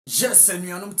Yes,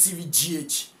 Enuanum TV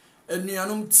GH.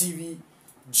 Enuanum TV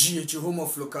GH, home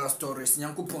of local stories.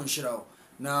 Nyanko Ponshirao.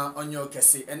 Na onyo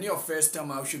kese. Any your first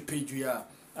time I should page you are.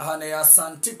 Ahana ya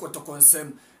santi Kotoko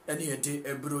Imc. Any day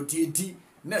ebro di.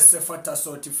 Nese fata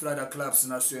sorti flada clubs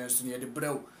na so enso de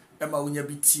brew. Emma unya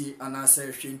biti anasa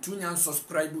hwentunya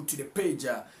subscribe to the page.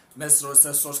 Mesro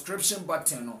se subscription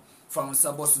button no. Found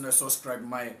sabos na subscribe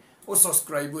my. O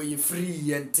subscribe ye free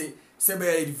yente.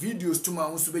 Sebe videos to ma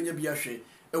unsu benya biahwe.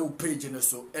 Page no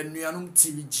so Enuanum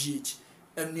TV GH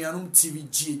Enuanum TV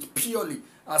GH purely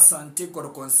asante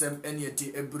Kotoko Imc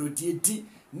enieti ebrodi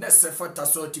nese fata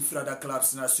sorti frada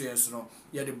clubs na so yenso no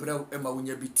ye de brew ema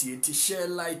wunya biti enti share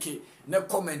like ne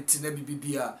comment na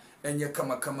bibibia enye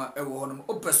kama ewo honom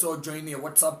opeso join ne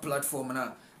WhatsApp platform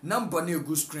na number na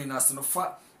go screen as no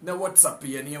fa na WhatsApp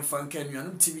ye ne mfa nka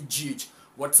Enuanum TV GH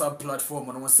WhatsApp platform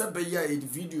no se be ya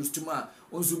videos to ma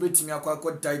onzo betimi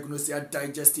akwa diagnose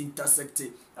digest intersect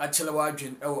achele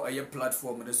wadwen ewo aye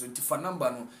platform no so ntifa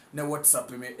number no na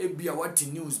WhatsApp me ebia what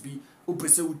news bi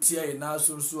opese utia ye na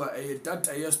so a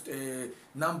data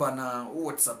number na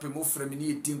WhatsApp me frame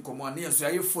ni edin komo na so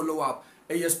aye follow up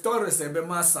stories ebe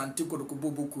ma santi Kotoko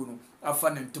boboku no afa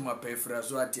ne ntoma pefra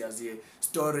so atiaze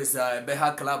stories be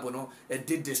ha club no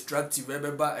did destructive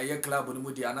ebe ba aye club no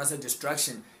mu di anase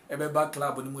distraction ebeba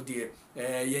club no mu de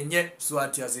yenye so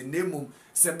atiaze nemum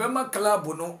sebema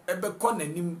club no ebe kɔ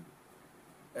nanim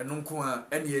enunko a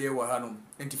ene ye wa hanom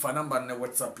entifa number na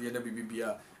WhatsApp ye da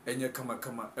bibibia enye kama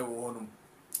ewo honom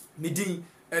midin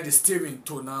the Steven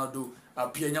Tonaldo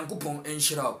apia nyankopon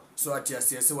enhyira so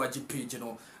atiase se wagi page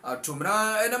no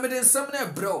atomra ena meden sam na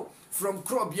bro from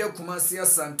crop ye Kumasi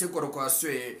asante Kotoko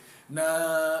asoe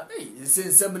na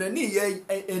sensem na ni ye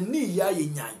eni ya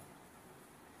yenyan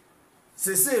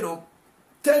say no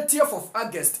 30th of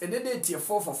August and then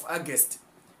 4th of August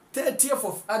 30th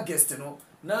of August no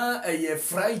na a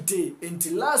Friday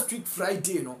until last week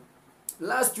Friday no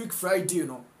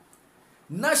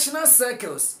national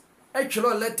circles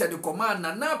actually letter the command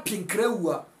na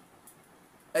pinkrewa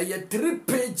a 3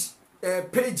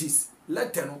 pages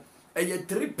letter no a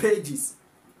 3 pages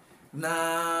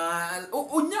na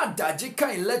onya daje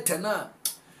kan letter na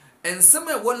and some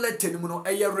one letter no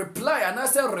a reply and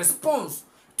as a response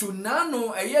to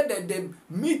nano the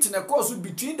meeting a course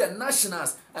between the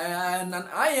nationals and an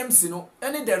IMC no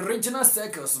any the regional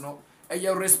circles no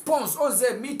a response on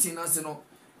the meeting as no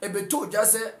e beto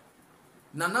just say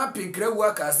nana pinkre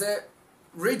work as a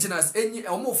regionals any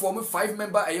almost form 5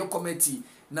 member a committee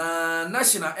na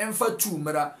national emfa 2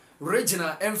 mera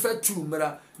regional emfa 2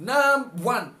 mera na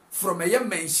 1 from a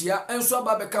mensia and so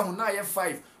ababeka ho na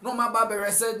 5 no ma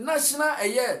babere said national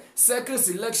circles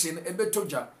election e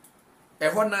betoja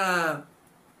ehona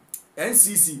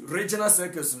NCC regional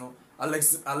circles no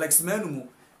Alex Menumu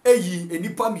eyi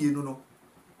enipa mienu no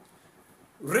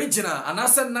regional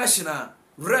anasa national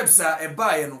reps a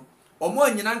ebaye no omo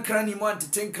anyina nkrani mo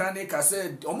anteten krani ka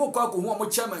said omo kwa ko ho omo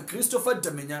chairman Christopher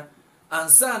Damenya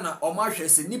ansa na omo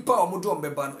ahwese nipa omo do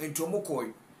ombeba no enti omo koy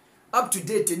up to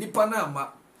date nipa na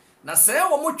ama na say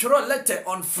omo tworo letter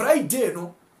on Friday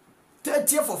no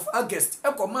 30th of August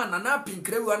ekoma na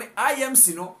pinkrewa ne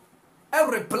IMC no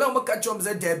every play omo ka chom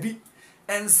ze debi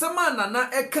and sama na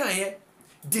ekan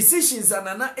decisions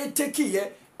anana etake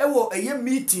ye ewo eye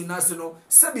meeting na se no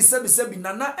sebi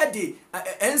nana ede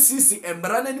NCC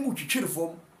embra na ni mu twitwiri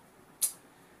fom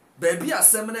baby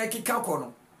asem na ekika kɔ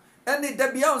no ene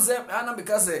da bia on se ana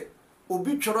because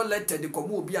obi tworo letter de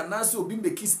komo obi anase obi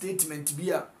make statement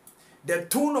bia the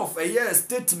tone of a year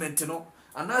statement no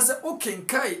anase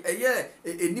okenkai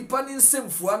enipa ni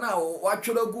nsemfua na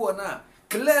watworo gu na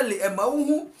clearly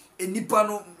emawuhu enipa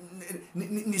no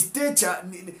ni stature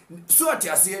so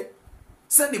atiase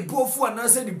se ni bofu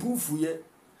anase ni bufu ye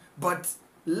but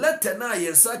letter na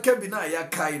yensa kabi na ya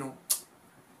kai no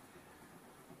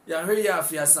ya hwe ya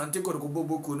afia sante Kotoko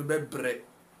boboku no bebre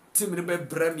team ni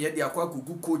bebre me de akwa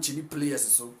kugu coach ni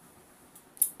players so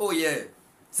oh yeah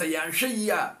say ya hwe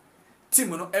ya team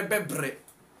no ebebre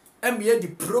em ye the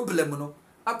problem no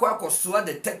akwa akosoa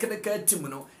the technical team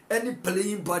no any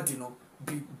playing body no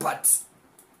but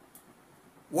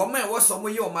woman was some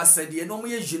way on my side no more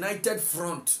united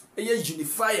front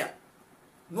unifier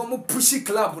no more pushy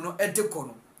club no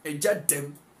edekono ejad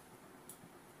them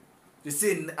they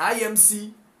say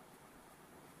IMC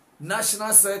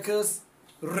national circles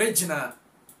regional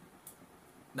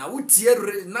now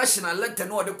utie national letter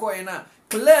no de ko na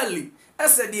clearly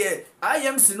said the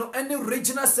IMC no any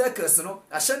regional circles no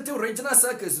Ashanti regional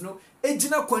circles no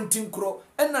ejina kwantinkro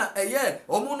na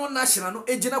omo no national no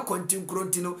ejina kwantinkro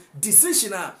ntino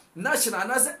decision a national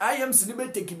na say IMC ni be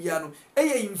take bia no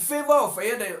in favor of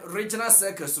the regional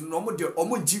circles no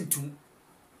omo jintum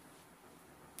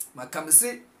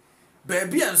makamse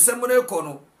baby ansem no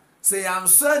ekono say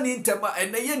answer ni ntema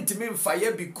ene ye ntimi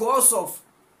mfaye because of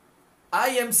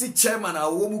IMC chairman a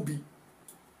wo mu bi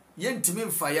yentimi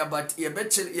mfaya but ye be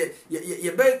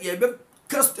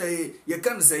cast ye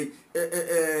can say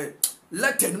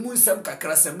latin mun sam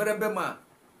kakra semre be ma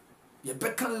ye be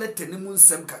kan latin mun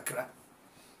sam kakra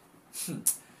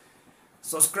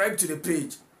subscribe to the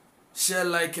page, share,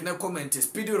 like and comment.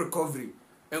 Speedy recovery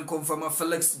and confirm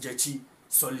Felix Jachi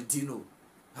Solidino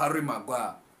Harry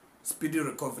Maguire speedy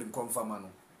recovery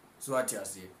confirm so what you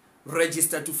say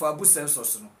register to Fabu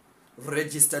census no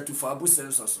register to Fabu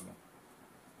census no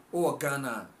or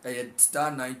Ghana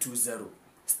star 920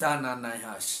 star 99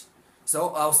 hash.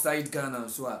 So outside Ghana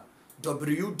so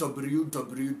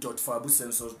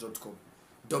www.fabucensus.com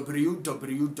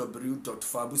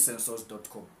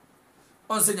www.fabucensus.com.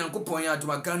 Onse nyankopon ya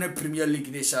aduma Ghana Premier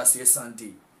League ne shase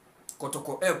Sunday.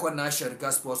 Kotoko Imc National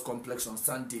Gas Sports Complex on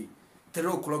Sunday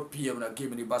 3:00 PM na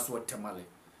game ni Basword Tamale.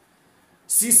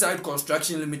 Seaside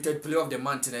Construction Limited Player of the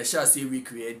Month na shase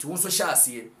week we nti wonso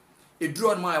shase e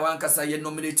draw on my wan kasa ye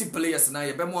nominate players na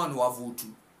ye be mo anu avotu,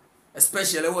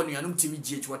 especially when you anum TV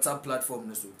GH WhatsApp platform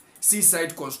no so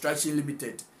Seaside Construction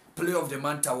Limited Player of the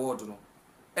Month award no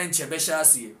enche be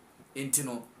shase enti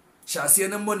no shase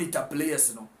na monitor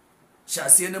players no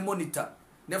shase na monitor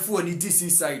na fu ni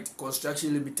Seaside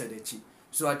Construction Limited echi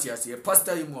so atiase ye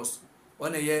Pastor Imos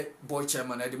one ye boy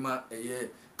chairman adima ye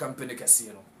company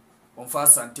kase no on fa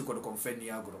santi ko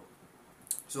konfeni agro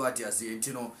so atiase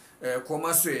enti no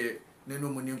koma so ne no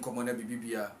muni nkomo na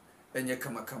bibibia enye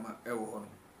kama ewo ho no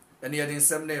ene ye den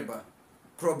sem na eba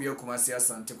probia kumasi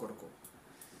asante koroko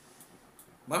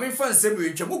mami fan sem we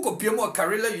ntwe mukopie mo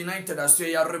Karela United aso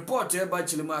ya report e ba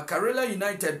chilima Karela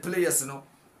United players no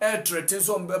threaten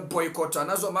so mbe boycott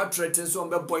anazo ma threaten so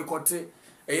mbe boycott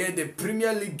the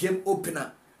Premier League game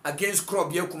opener against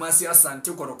Probia kumasi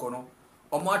asante koroko no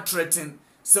omo threaten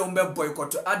so mbe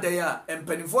boycott adaya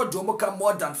empanifo do mo ka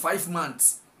more than 5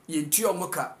 months yentu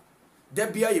omoka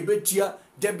debia yebetua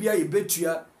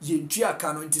yentu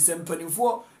aka no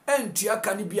ntisempanifo entua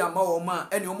aka ni bia ma wo ma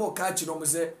ene omo ka chi no mo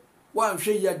se wan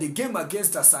hwe ya the game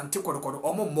against Asante Kotoko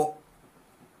omo mo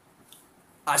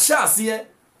ashase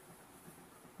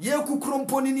ye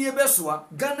kukrompo ni ebesoa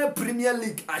Ghana Premier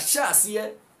League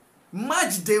ashase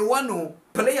match day 1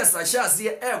 players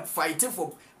ashase fight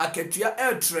for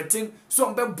aketua threatening so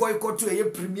mbe boycott ye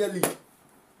Premier League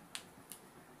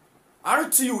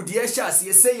RTU the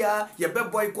ashase say ya ye be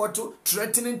boycott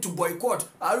threatening to boycott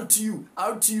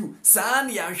RTU san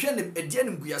ya hwe ne edie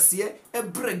ne buase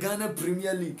ebre Ghana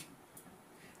Premier League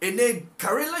ene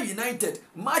Karela United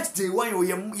match day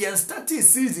 1 ye starting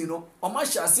season no omo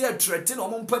shase threaten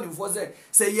omo mpanifo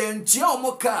say ye ntia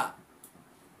omo ka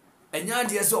enya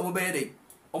de se omo be dey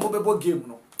omo bebo game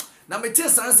no na me tie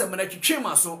sanse me na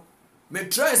twetwema so me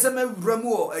try se me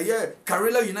wramu o ye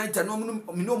Karela United no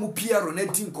mu Piero na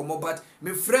din komo but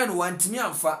me friend wantimi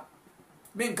amfa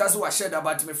me nka so wa share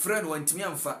but me friend wantimi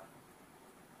amfa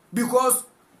because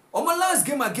omo last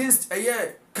game against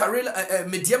Karela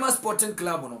Mediama Sporting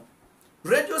Club no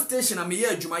radio station am ye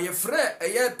adwuma ye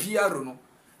frɛ Piero no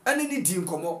ene ni din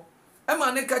komo e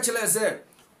ma ne ka kele se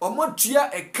omo tua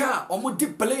eka omo di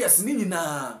players ni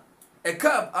nyina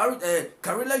eka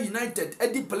Karela United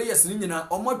edi players ni nyina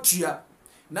omo tua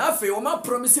na afi omo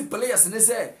promise players ne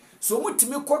se so omo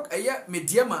timi kɔ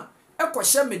Mediama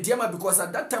ekɔhye Mediama because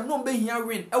at that time no be hia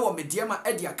win wo Mediama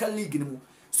edi aka league ni mu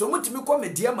so omo timi kɔ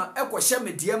Mediama ekɔhye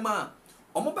Mediama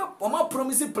omo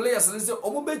promise players ne se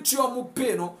omo be tua omo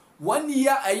pay no 1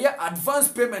 year advance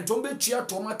payment omo be tua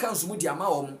to omo account mu di ama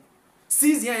omo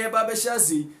season ya ba be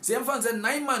shasi se mfa say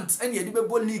 9 months ene ye di be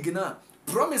ball league na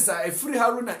promise a free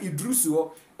Haruna Idrusu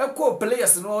ho ekɔ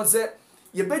players no say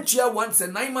ye be tua once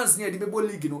 9 months ne ye di be ball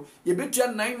league no ye be tua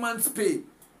 9 months pay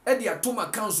e di atom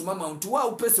account mu amount wa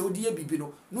wo pese odi ye bibi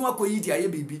no no akoyi di aye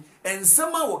bibi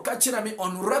ensema wo ka kire me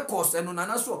on records eno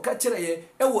nana so ka kire ye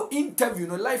e wo interview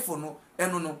no live no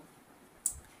eno no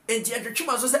enti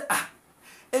atwetwema so say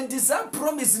and this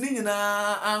promise ni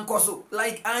nyina ankoso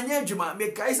like anya adwuma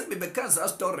me kai se me be cancer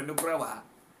story no kra wa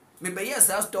me be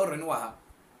yes story no wa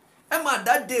ema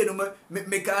that day no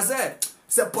me ka say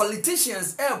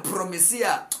politicians promise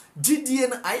ya GDA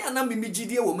na aya na me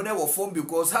GDA wo me na wo form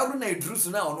because Haruna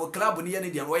Idrusu na ono club ni ye ne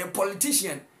dia wo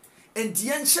politician and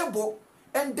yen shebo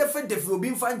and defe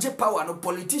obi mfa nje power no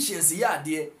politicians ya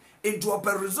de into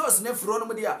upper resource ne fro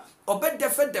no dia obe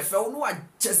defe no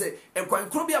achese e kwan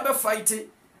kro bia be fight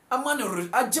amane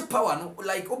age power no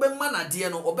like obe mana de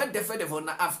no obe defe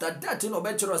na after that no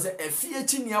obe chiro say efie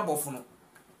chi ni abofo no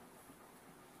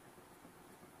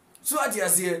so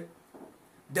atiase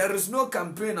there is no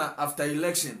campaign after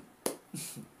election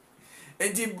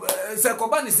and say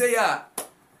Kobani say yeah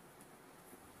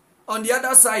on the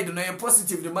other side no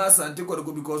positive the mass and take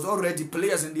go because already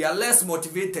players and they are less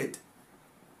motivated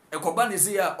e Kobani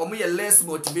say yeah omo ye less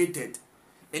motivated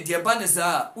and the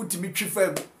banisa utimi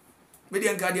twifam me de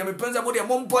nka de me pensa mo de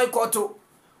mo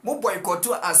boycott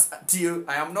as till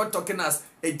I am not talking as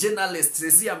a journalist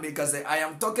say because I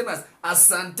am talking as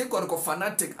asante ko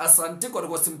fanatic asante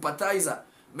ko sympathizer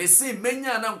me say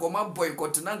menya na ngoma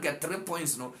boycott na get 3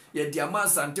 points no ye dia ma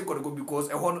asante ko because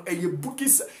e ho no e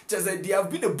bookies just they have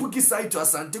been a bookie side to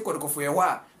asante ko for ye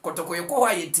wa Kotoko ye ko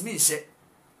wa ye timi hye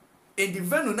and the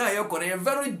venue na ye ko na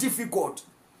very difficult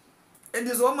and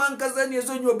this woman kaza ni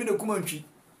so nyo bi na kumantwi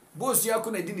boss ya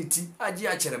ko na diniti agi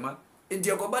a cherema and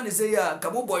the Kobani say ya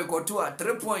kamo boycott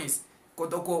 3 points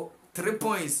Kotoko 3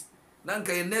 points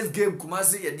nanka ye next game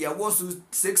Kumasi ye dia was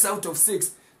 6 out of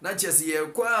 6 na chese ye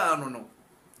kwa no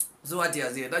so what you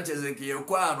say that chese ye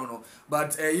kwa no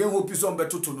but ye hope so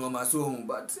beto to no ma so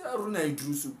but aruna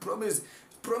idrusu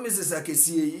promises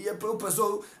akesi ye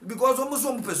person because almost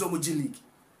one person mo G League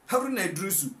haruna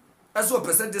idrusu as well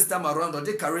percent this time around or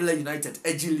the Karela United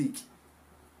G League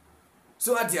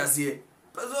so what you say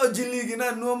person G League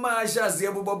na no ma chance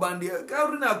ye bobo band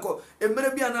haruna ko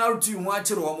emere bia na RTU ho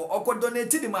akere wo mo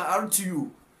okodonate di ma RTU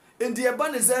enti e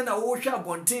ba ne say na wo hwa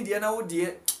bonten de na wo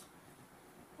de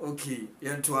okay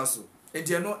yento aso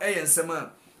enti no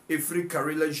ensema efri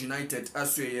Karela United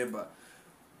aso yeba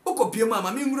okopie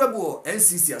ma me nwurabo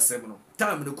NCC asem no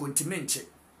time no continent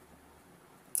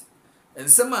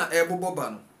ensema bobo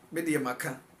ba no me de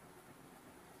maka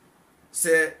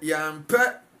se yampe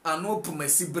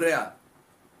anopumasi bre a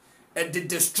the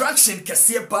distraction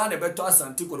kese pa na beto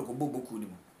asante kodoko boboku ni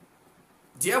mo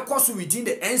de ekoso within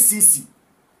the NCC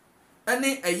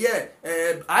any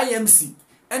IMC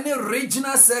any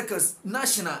regional circles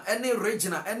national any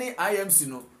regional any IMC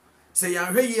no say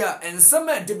yan hwe yi a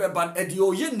ensema de beban e de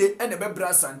oyene e ne bebra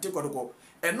asante kodoko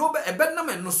eno be ebenam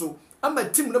eno so ama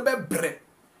team no bebre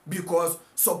because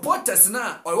supporters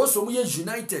na also mu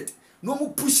united no mu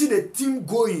pushing the team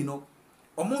going no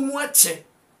omo mu ache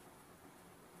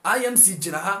IMC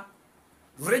gina ha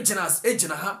regionals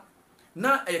gina ha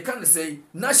na e kan say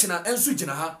national ensu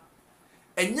gina ha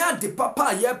enya de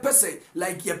papa ye pese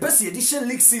like ye pese edition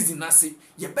league season na se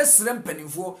ye besere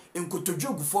mpanimfo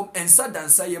enkotodwogu form ensa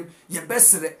dansa yem ye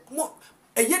besere mo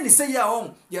eye ni say ya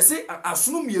on ye say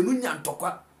asono mienu nya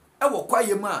ntokwa e wo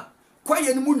kwaye ma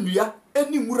kwaye ni mu nua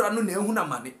eni nwura no na ehu na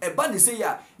mane e ba ni say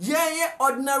ya ye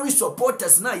ordinary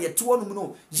supporters na ye te wonu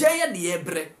no ye de ye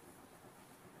bre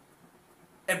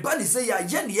e ba ni say ya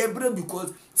ye ne ye bre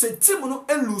because se team no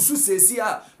elusu sesi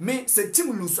a me se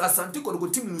team lusu asante ko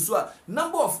team lusu a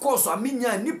number of course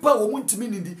amenya nipa wo muntimi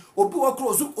nidi obi wo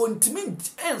cross ontimi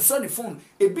enso ne phone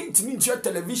e bi ntimi ntia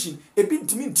television e bi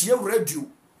ntimi ntia radio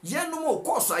ye no mo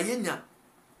course ayenya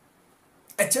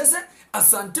e chese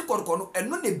asante ko no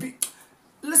eno ne bi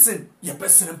listen ye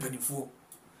person penifo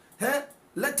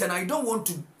let and I don't want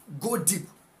to go deep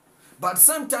but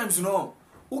sometimes you know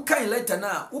who can later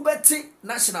na ubeti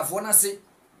national for na say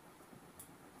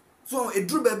so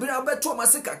edru be bra beto ma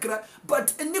se kakra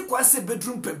but eni kwase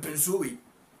bedroom pempenso we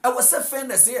I was a fan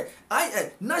say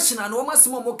I national no ma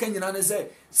simo mo kanyina ne say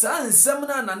sa nsem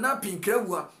na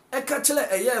pinkrawua e ka kele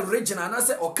eye regional na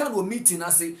say o kan o meeting na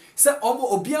say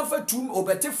omo obianfa tum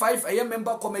obete 5 eye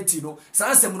member committee no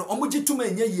sa nsem no omo gitum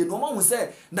anya yie no omo say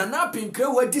na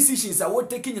pinkrawua decisions are what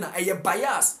taking na eye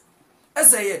bias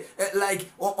say like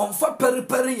on fa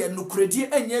peri ye no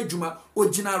kredi anya adwuma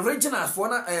ogina regional for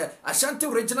na Ashanti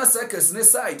regional circles ne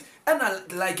side and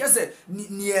like I say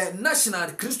near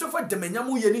national Christopher Damenya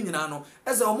mu ye ni nyina no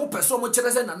say omo person mo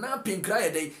kire say na pinkra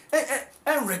ye dey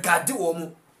en regard wo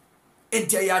mo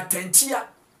enti ya tenchia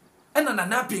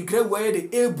na pinkra wo ye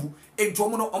dey ebu enti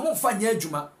omo no omo fa nya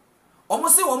adwuma omo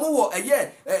say omo wo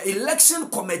election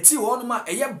committee on ma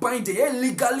binding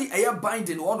legally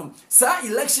binding on sa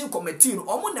election committee no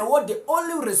omo na what the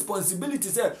only responsibility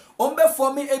say on be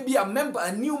forming a member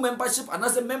a new membership and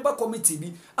as a member committee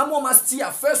bi amo must see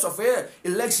first of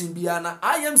election bi na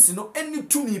IMC no any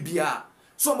tumi bia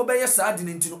so omo be yes adi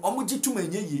nti no omo gitum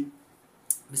anyeye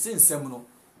me say nsem no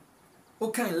o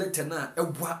kan letter na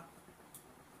ebua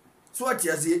so what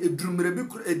ya say edrumere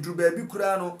bi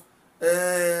kura no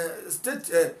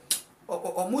state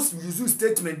almost use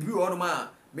statement bi on ma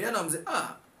me na am say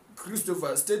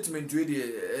Christopher statement really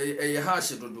a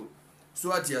harsh dodo. So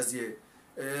what yes here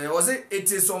was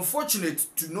it is unfortunate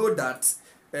to know that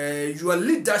your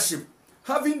leadership,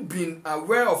 having been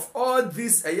aware of all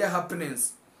these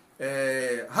happenings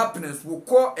will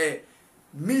call a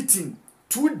meeting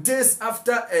 2 days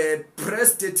after a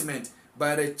press statement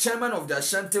by the chairman of the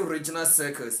Ashanti Regional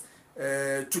Circus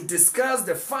to discuss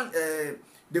the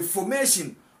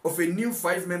formation of a new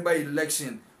 5-member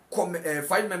election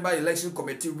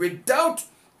committee without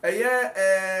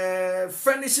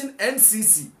furnishing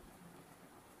NCC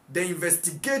the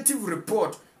investigative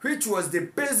report, which was the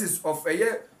basis of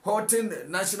halting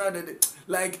national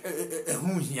like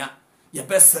your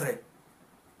best.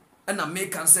 And I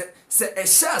make and say a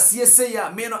shas yes say ya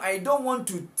me no I don't want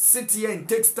to sit here and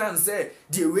take stand say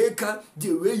the way can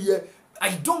the way here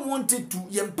I don't want it to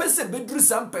yempese bedru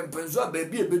sam pempenzo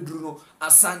baby e bedru no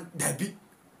asan dabi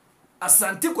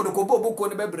asante Kotoko boko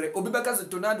ne bebre obi beka se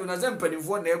tonado na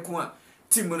zempanifo na eko a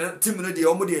team no de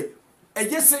omo de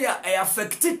yes say ya I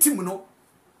affected team no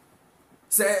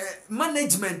say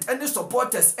management and the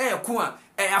supporters eko a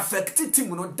affected team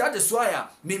no, that is why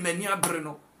me mani abre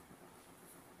no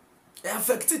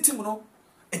affected him no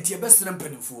and your best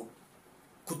rempenifo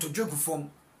kutodwegu form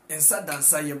ensa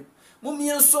dansayem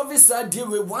mumien service adie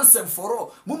we once and for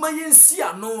all muma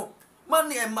yensia no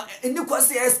man eni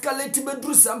kwase escalate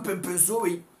bedru sam pempenso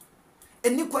we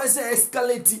eni kwase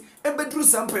escalate e bedru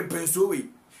sam pempenso we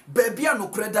baby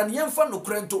anokre dan yemfa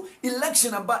nokrento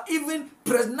election about even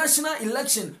national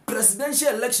election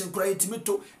presidential election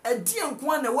creatimito e die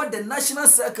nko na what the national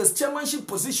circus chairmanship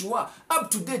position wa up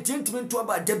to date intimate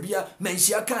about debia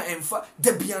menhia kan emfa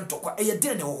debia ntokwa e ye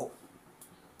de ne ho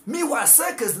mi wa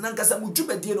circus nangasa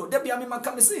mudwubadie no debia me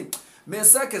maka me say me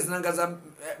circus nangasa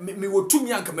me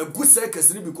wotumi anka me good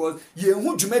circus ni because ye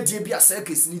hu dwumadie bia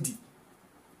circus ni di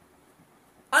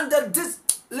under this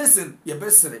listen ye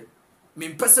besere me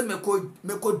pese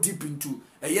meko deep into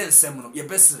ensem no ye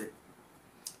besere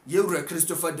ye wura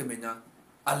Christopher Damenya,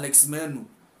 Alex Menu,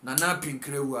 Nana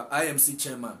Pinkrewa, IMC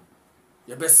chairman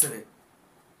ye besere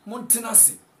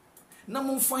montenasi na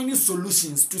mon find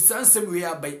solutions to some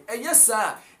whereby yes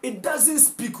sir it doesn't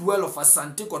speak well of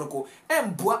Asante Kotoko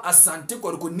emboa Asante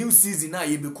Kotoko new season na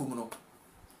ye bekum no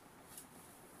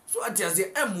so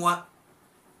atiaze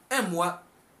emwa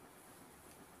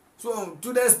so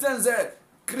to the extent that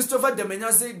Christopher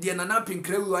Damenya say the Nana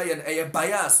Pinkrewa a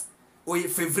bias or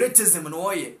favoritism no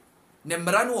oye ne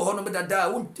mrano ho no dada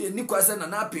ni kwase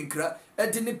Nana Pinkra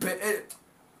edini pe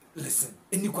listen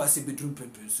eni kwase bedroom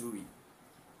pempenso we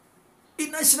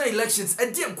in national elections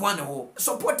ediem kwane ho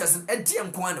supporters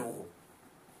ediem kwane ho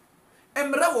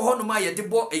emra ho no ma ye de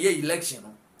bo election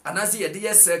no anase ye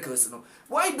de circles no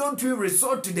why don't we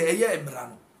resort to the emra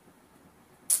no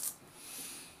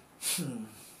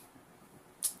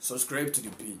subscribe to the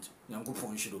page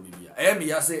nyankopon hiro bibia me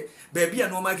ya say baby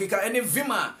no makeka any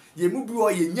vima ye mu bi o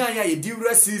ye nyan ya ye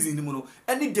diura season mu no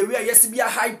any the way yes bia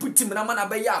hype team na mana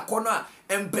be ya akono a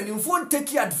empanimfo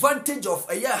take advantage of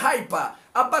hyper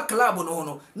aba club no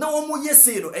no na omo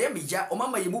yesi no me ya o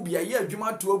mama ye mu bia ye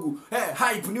adwuma to agu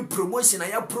hype ni promotion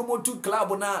ya promote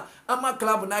club na ama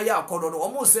club na ya akono no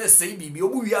omo say bibi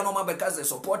omu wi no mabeka say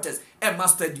supporters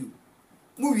mastered you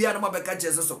mu wi no mabeka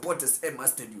say supporters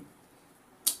mastered you.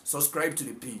 Subscribe to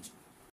the page.